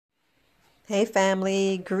Hey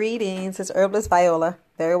family, greetings. It's Herbalist Viola.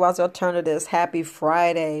 Very Wise Alternatives. Happy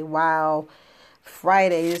Friday. Wow.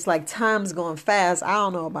 Friday. It's like time's going fast. I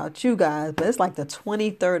don't know about you guys, but it's like the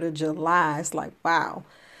 23rd of July. It's like, wow.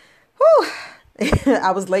 Whew.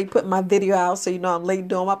 I was late putting my video out, so you know I'm late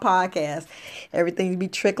doing my podcast. Everything be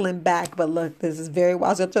trickling back. But look, this is Very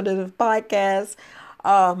Wise Alternative Podcast.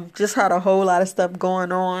 Just had a whole lot of stuff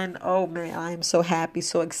going on. Oh man, I am so happy,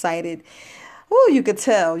 so excited. Oh, you could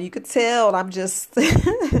tell. You could tell. I'm just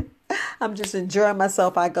I'm just enjoying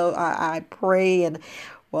myself. I pray and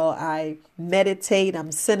I meditate.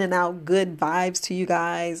 I'm sending out good vibes to you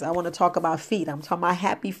guys. I want to talk about feet. I'm talking about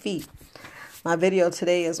happy feet. My video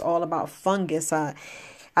today is all about fungus. I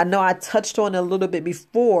know I touched on it a little bit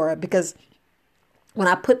before because when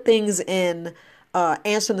I put things in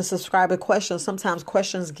answering the subscriber questions, sometimes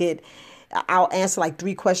questions get, I'll answer like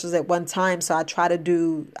 3 questions at one time. So I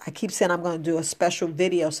keep saying I'm going to do a special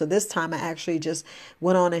video. So this time I actually just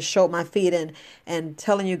went on and showed my feet and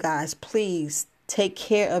telling you guys, please take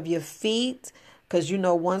care of your feet. Because, you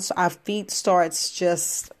know, once our feet starts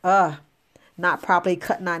just, not properly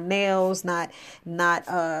cutting our nails, not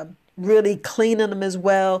really cleaning them as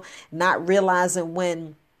well, not realizing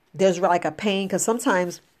when there's like a pain, because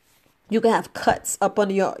sometimes you can have cuts up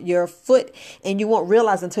under your foot and you won't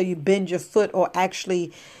realize until you bend your foot or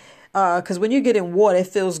actually, because when you get in water, it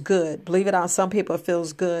feels good. Believe it or not, some people it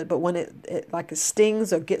feels good, but when it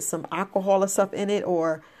stings or gets some alcohol or stuff in it,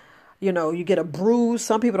 or you know, you get a bruise.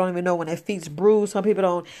 Some people don't even know when their feet's bruised. Some people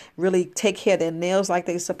don't really take care of their nails like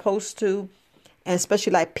they're supposed to, and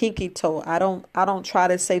especially like pinky toe. I don't try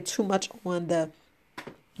to say too much on the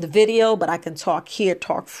video, but I can talk here,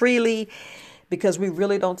 talk freely, because we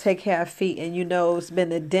really don't take care of feet. And you know, it's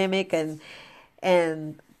been endemic and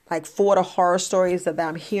like for the horror stories that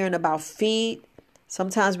I'm hearing about feet.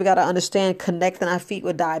 Sometimes we got to understand connecting our feet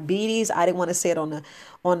with diabetes. I didn't want to say it on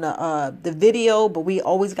the video, but we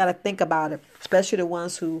always got to think about it, especially the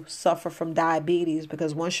ones who suffer from diabetes,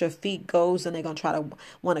 because once your feet goes, and they're going to try to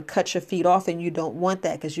want to cut your feet off, and you don't want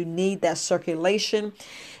that because you need that circulation.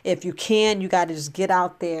 If you can, you got to just get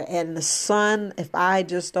out there. And the sun, if I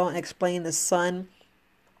just don't explain the sun,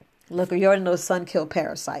 look, you already know sun kill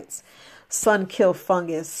parasites, sun kill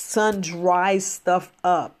fungus, sun dries stuff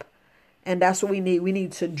up. And that's what we need. We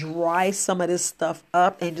need to dry some of this stuff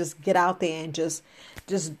up and just get out there and just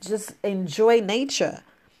enjoy nature.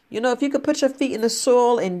 You know, if you could put your feet in the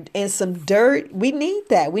soil and some dirt, we need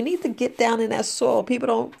that. We need to get down in that soil. People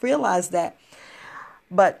don't realize that.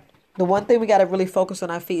 But the one thing we got to really focus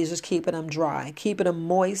on our feet is just keeping them dry, keeping them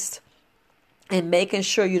moist, and making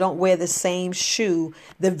sure you don't wear the same shoe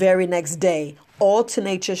the very next day.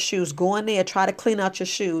 Alternate your shoes. Go in there, try to clean out your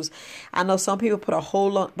shoes. I know some people put a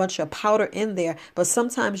whole bunch of powder in there, but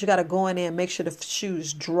sometimes you got to go in there and make sure the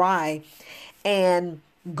shoes dry, and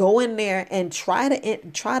go in there and try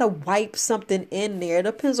to wipe something in there. It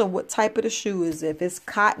depends on what type of the shoe is. If it's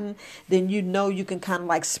cotton, then you know you can kind of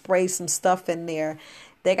like spray some stuff in there.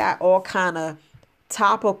 They got all kind of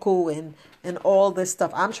topical and all this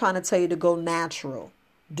stuff. I'm trying to tell you to go natural.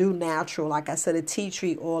 Do natural. Like I said, a tea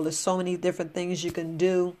tree oil. There's so many different things you can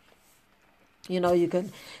do. You know, you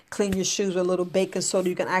can clean your shoes with a little baking soda.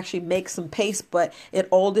 You can actually make some paste, but it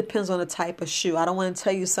all depends on the type of shoe. I don't want to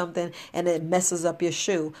tell you something and it messes up your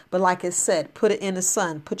shoe. But like I said, put it in the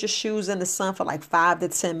sun. Put your shoes in the sun for like 5 to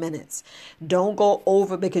 10 minutes. Don't go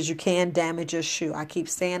over, because you can damage your shoe. I keep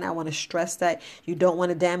saying, I want to stress that you don't want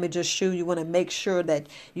to damage your shoe. You want to make sure that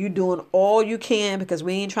you're doing all you can, because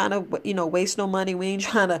we ain't trying to, waste no money. We ain't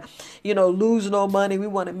trying to, lose no money. We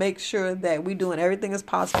want to make sure that we're doing everything as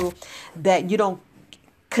possible, that you don't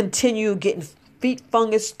continue getting feet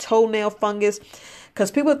fungus, toenail fungus,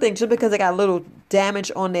 because people think just because they got a little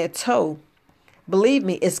damage on their toe, believe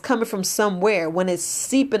me, it's coming from somewhere. When it's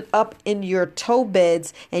seeping up in your toe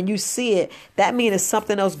beds and you see it, that means there's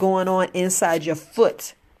something else going on inside your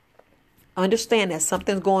foot. Understand that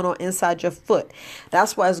something's going on inside your foot.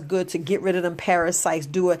 That's why it's good to get rid of them parasites.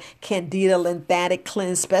 Do a candida lymphatic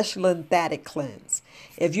cleanse, special lymphatic cleanse.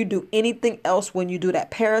 If you do anything else when you do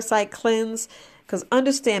that parasite cleanse, because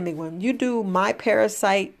understand me, when you do my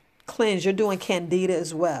parasite cleanse, you're doing candida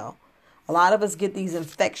as well. A lot of us get these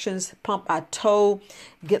infections, pump our toe,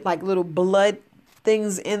 get like little blood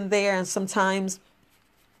things in there, and sometimes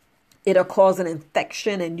it'll cause an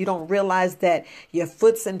infection and you don't realize that your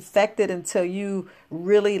foot's infected until you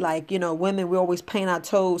really, women, we always paint our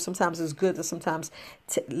toes. Sometimes it's good to sometimes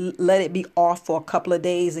let it be off for a couple of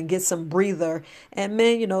days and get some breather. And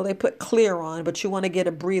men, they put clear on, but you want to get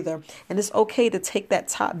a breather. And it's okay to take that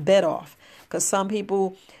top bed off, because some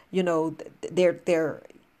people, they're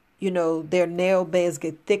their nail beds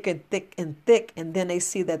get thick and thick and thick, and then they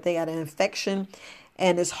see that they got an infection.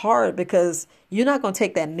 And it's hard because you're not going to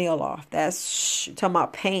take that nail off. That's talking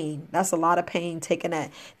about pain. That's a lot of pain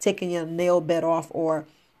taking your nail bed off, or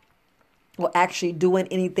actually doing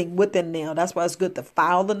anything with the nail. That's why it's good to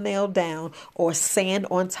file the nail down or sand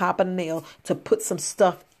on top of the nail to put some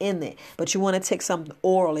stuff in it. But you want to take something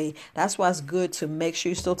orally. That's why it's good to make sure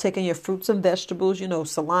you're still taking your fruits and vegetables,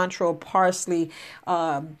 cilantro, parsley,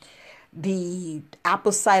 the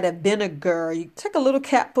apple cider vinegar. You take a little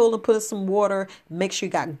capful and put in some water. Make sure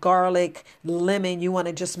you got garlic, lemon. You want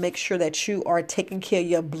to just make sure that you are taking care of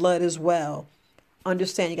your blood as well.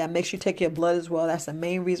 Understand, you got to make sure you take your blood as well. That's the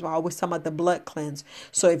main reason why I always talk about the blood cleanse.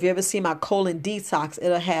 So if you ever see my colon detox,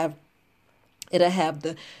 it'll have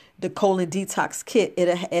the colon detox kit.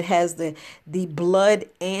 It has the blood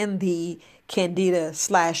and the candida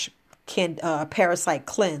 / parasite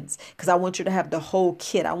cleanse, because I want you to have the whole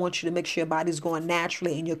kit. I want you to make sure your body's going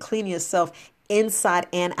naturally and you're cleaning yourself inside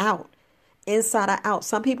and out. Inside or out.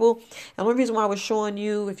 Some people, the only reason why I was showing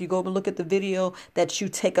you, if you go and look at the video, that you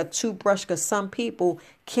take a toothbrush, because some people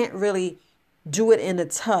can't really do it in a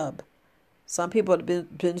tub. Some people, it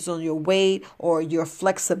depends on your weight or your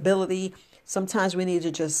flexibility. Sometimes we need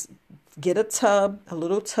to just get a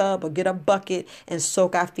little tub, or get a bucket and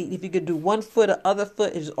soak our feet. If you could do 1 foot or other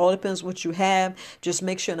foot, it all depends what you have. Just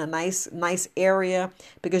make sure in a nice area,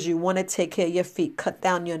 because you want to take care of your feet. Cut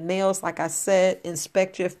down your nails, like I said.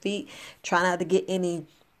 Inspect your feet. Try not to get any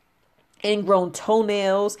ingrown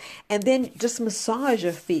toenails, and then just massage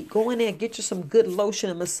your feet. Go in there and get you some good lotion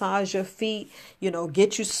and massage your feet.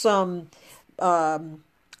 Get you some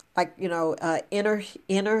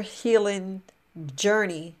inner healing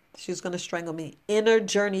journey. She's going to strangle me. Inner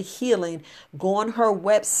Journey Healing. Go on her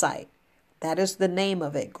website. That is the name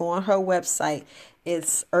of it. Go on her website.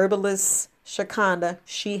 It's Herbalist Shakanda.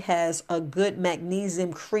 She has a good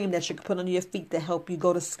magnesium cream that you can put on your feet to help you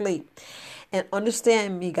go to sleep. And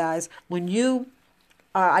understand me, guys, when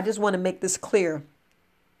I just want to make this clear.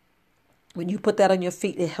 When you put that on your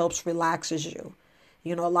feet, it helps relaxes you.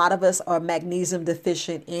 A lot of us are magnesium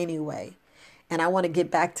deficient anyway. And I want to get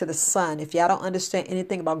back to the sun. If y'all don't understand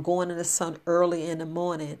anything about going in the sun early in the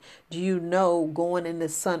morning, do you know going in the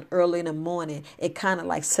sun early in the morning, it kind of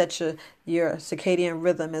like sets your circadian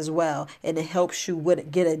rhythm as well. And it helps you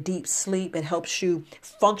get a deep sleep. It helps you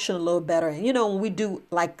function a little better. And when we do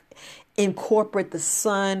incorporate the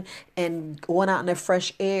sun and going out in the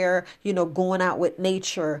fresh air, going out with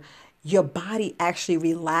nature, your body actually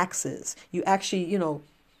relaxes. You actually,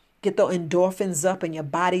 get the endorphins up and your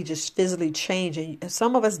body just physically change. And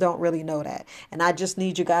some of us don't really know that. And I just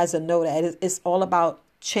need you guys to know that it's all about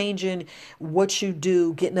changing what you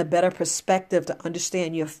do, getting a better perspective to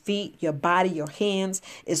understand your feet, your body, your hands.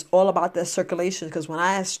 It's all about that circulation. Because when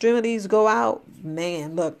our extremities go out,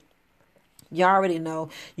 man, look, you already know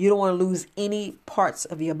you don't want to lose any parts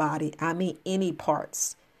of your body. I mean, any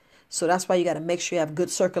parts. So that's why you got to make sure you have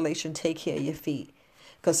good circulation. Take care of your feet.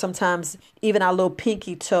 Because sometimes even our little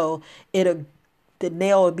pinky toe, the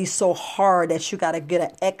nail will be so hard that you got to get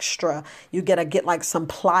an extra. You got to get some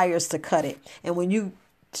pliers to cut it. And when you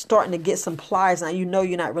starting to get some pliers, now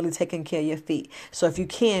you're not really taking care of your feet. So if you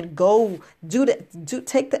can, go do that.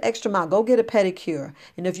 Take the extra mile. Go get a pedicure.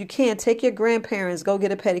 And if you can, take your grandparents, go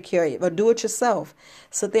get a pedicure, or do it yourself.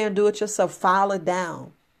 Sit there and do it yourself. File it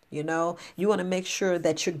down. You want to make sure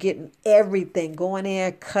that you're getting everything. Go in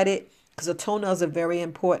there, cut it. Because the toenails are very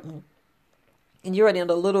important. And you're already on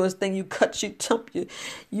the littlest thing. You cut, you stump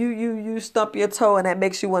your toe, and that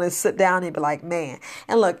makes you want to sit down and be like, man.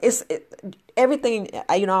 And look, everything.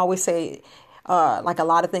 I always say, a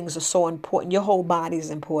lot of things are so important. Your whole body is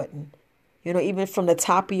important. Even from the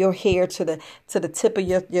top of your hair to the tip of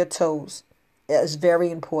your toes. It's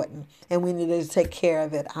very important, and we need to take care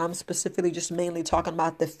of it. I'm specifically just mainly talking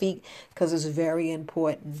about the feet because it's very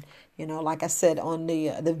important. Like I said on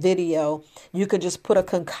the video, you could just put a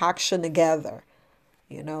concoction together.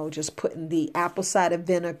 Just putting the apple cider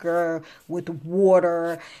vinegar with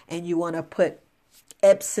water, and you want to put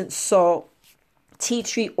Epsom salt, tea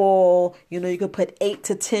tree oil. You could put 8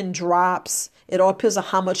 to 10 drops. It all depends on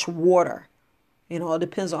how much water. It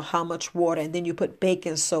depends on how much water. And then you put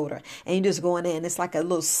baking soda. And you just go in there. And it's like a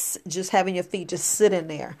little, just having your feet just sit in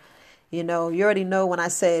there. You already know when I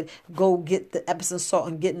said go get the Epsom salt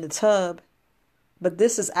and get in the tub. But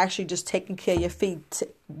this is actually just taking care of your feet.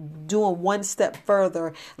 Doing one step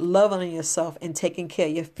further. Loving on yourself and taking care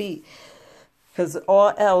of your feet. Because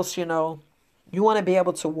all else, you want to be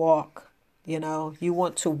able to walk. You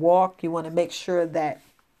want to walk. You want to make sure that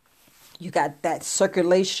You got that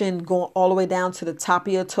circulation going all the way down to the top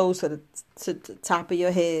of your toes, to the top of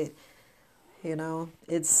your head. You know,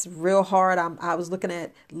 it's real hard. I was looking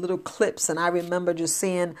at little clips, and I remember just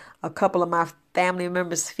seeing a couple of my family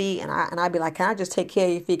members' feet, and I'd be like, "Can I just take care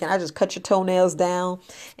of your feet? Can I just cut your toenails down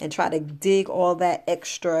and try to dig all that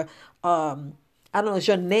extra?" I don't know. It's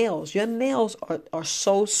your nails. Your nails are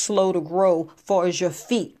so slow to grow far as your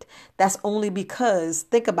feet. That's only because,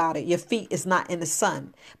 think about it, your feet is not in the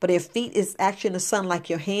sun. But if feet is actually in the sun like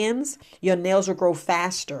your hands, your nails will grow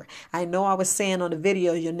faster. I know I was saying on the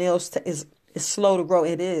video, your nails is slow to grow.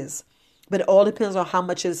 It is. But it all depends on how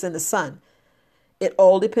much is in the sun. It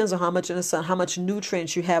all depends on how much in the sun, how much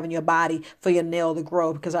nutrients you have in your body for your nail to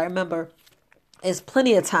grow. Because I remember it's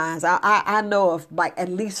plenty of times. I know of like at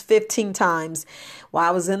least 15 times while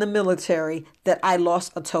I was in the military that I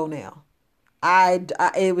lost a toenail.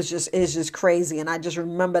 It's just crazy. And I just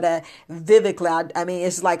remember that vividly. I mean,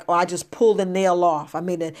 it's like, oh, I just pulled the nail off. I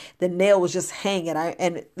mean, the nail was just hanging.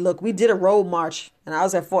 And look, we did a road march, and I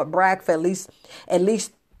was at Fort Bragg for at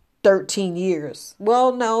least 13 years.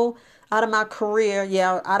 Well, no, out of my career,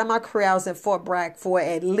 I was at Fort Bragg for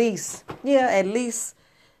at least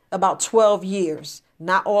about 12 years.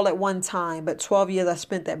 Not all at one time, but 12 years I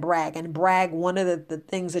spent at Bragg. And Bragg, one of the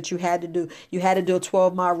things that you had to do a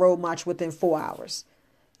 12-mile road march within 4 hours,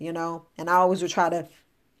 you know. And I always would try to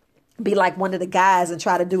be like one of the guys and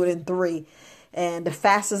try to do it in 3. And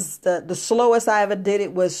the slowest I ever did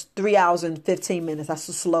it was 3 hours and 15 minutes. That's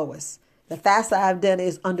the slowest. The fastest I've done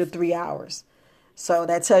is under 3 hours. So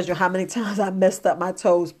that tells you how many times I messed up my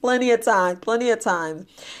toes. Plenty of times.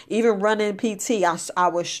 Even running PT,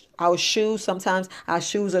 our shoes, sometimes our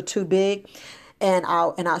shoes are too big. And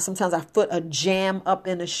sometimes our foot a jam up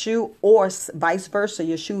in the shoe, or vice versa.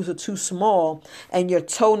 Your shoes are too small, and your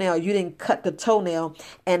toenail, you didn't cut the toenail,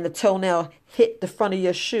 and the toenail hit the front of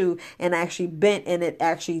your shoe and actually bent, and it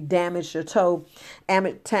actually damaged your toe,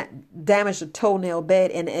 damaged the toenail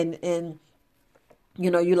bed, and you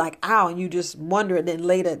know, you're like, ow, and you just wonder, and then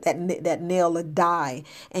later that nail will die,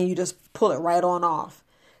 and you just pull it right on off.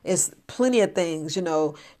 It's plenty of things, you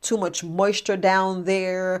know, too much moisture down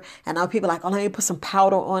there. And now people are like, oh, let me put some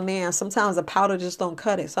powder on there. And sometimes the powder just don't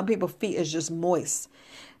cut it. Some people's feet is just moist.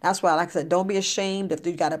 That's why, like I said, don't be ashamed if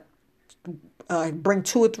you got to bring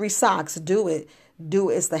 2 or 3 socks. Do it.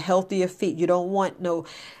 It's the healthier feet. You don't want no,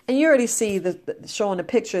 and you already see showing the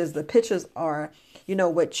pictures. The pictures are, you know,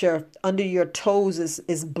 what your under your toes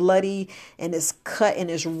is bloody and it's cut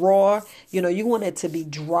and it's raw. You know, you want it to be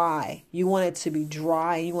dry. You want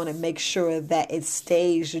to make sure that it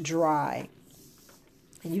stays dry.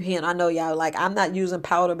 And I know y'all like, I'm not using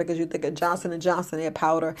powder because you think of Johnson & Johnson, their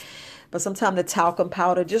powder. But sometimes the talcum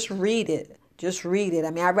powder, just read it.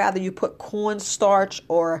 I mean, I'd rather you put cornstarch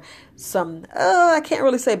or some, I can't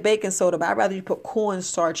really say baking soda, but I'd rather you put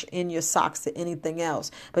cornstarch in your socks than anything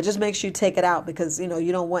else. But just make sure you take it out because, you know,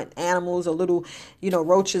 you don't want animals or little, you know,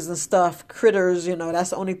 roaches and stuff, critters, you know,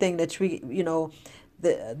 that's the only thing that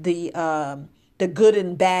the good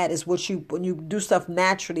and bad is when you do stuff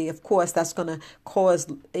naturally, of course, that's going to cause,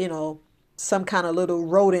 you know, some kind of little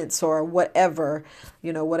rodents or whatever,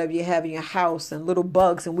 you know, whatever you have in your house, and little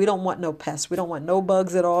bugs. And we don't want no pests. We don't want no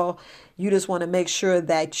bugs at all. You just want to make sure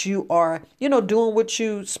that you are, you know, doing what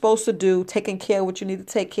you're supposed to do, taking care of what you need to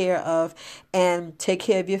take care of, and take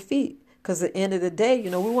care of your feet. Because at the end of the day, you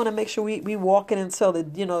know, we want to make sure we walking until the,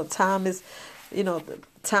 you know, time is, you know, the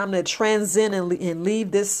time to transcend and leave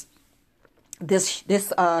this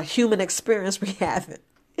human experience we have.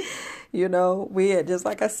 You know, just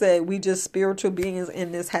like I said, we just spiritual beings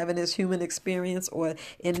in this, having this human experience or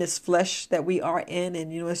in this flesh that we are in.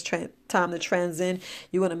 And, you know, it's time to transcend.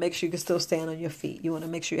 You want to make sure you can still stand on your feet. You want to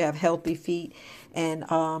make sure you have healthy feet and,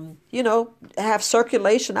 you know, have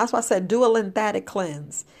circulation. That's why I said do a lymphatic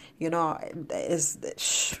cleanse. You know,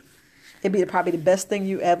 it'd be probably the best thing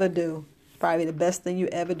you ever do. Probably the best thing you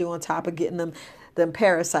ever do on top of getting them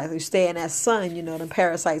parasites. You stay in that sun, you know, them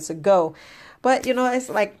parasites will go. But, you know, it's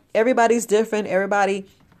like everybody's different. Everybody,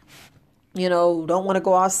 you know, don't want to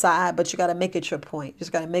go outside, but you got to make it your point.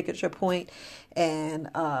 Just got to make it your point. And,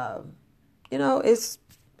 you know, it's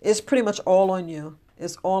pretty much all on you.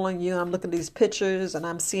 It's all on you. I'm looking at these pictures and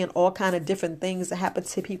I'm seeing all kind of different things that happen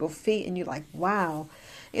to people's feet. And you're like, wow.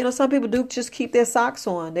 You know, some people do just keep their socks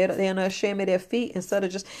on. They're not ashamed of their feet. Instead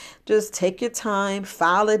of just take your time,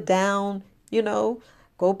 file it down, you know.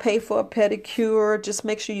 Go pay for a pedicure. Just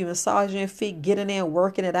make sure you massage your feet, get in there and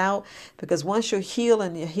working it out. Because once your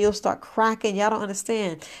heel start cracking, y'all don't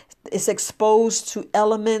understand. it's exposed to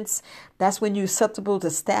elements. That's when you're susceptible to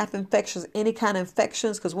staph infections, any kind of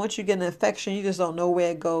infections. Because once you get an infection, you just don't know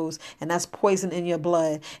where it goes. And that's poison in your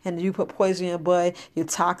blood. And you put poison in your blood, your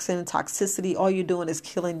toxin, toxicity, all you're doing is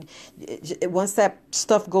killing. Once that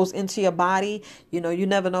stuff goes into your body, you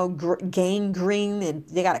never know, gangrene, and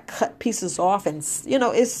they got to cut pieces off. And,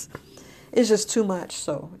 it's just too much.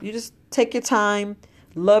 So you just take your time.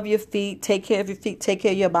 Love your feet. Take care of your feet. Take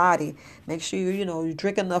care of your body. Make sure you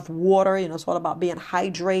drink enough water. It's all about being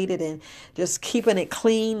hydrated and just keeping it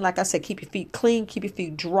clean. Like I said, keep your feet clean. Keep your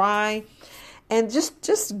feet dry, and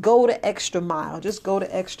just go the extra mile. Just go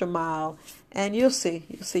the extra mile, and you'll see.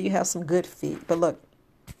 You have some good feet. But look,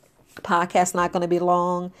 the podcast's not going to be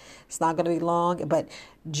long. It's not going to be long, but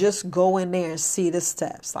just go in there and see the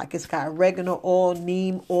steps. Like, it's got oregano oil,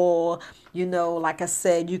 neem oil. Like I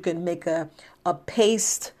said, you can make a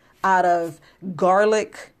paste out of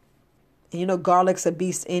garlic. Garlic's a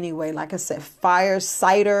beast anyway. Like I said, fire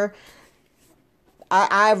cider.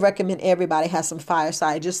 I recommend everybody has some fire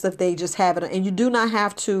cider, just if they just have it. And you do not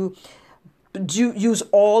have to use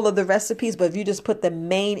all of the recipes, but if you just put the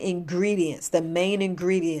main ingredients, and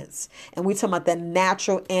we're talking about the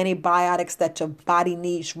natural antibiotics that your body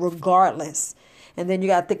needs regardless. And then you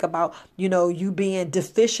got to think about, you being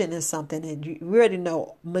deficient in something. And we already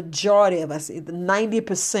know, majority of us,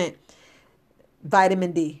 90%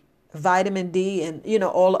 vitamin D, and,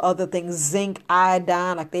 all the other things, zinc,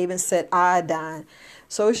 iodine, like they even said iodine.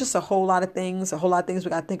 So it's just a whole lot of things we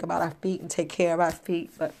got to think about our feet and take care of our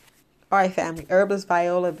feet. But all right, family, Herbalist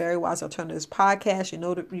Viola, Very Wise Alternatives podcast.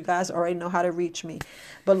 You guys already know how to reach me.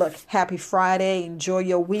 But look, happy Friday. Enjoy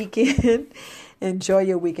your weekend. Enjoy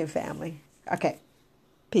your weekend, family. Okay.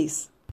 Peace.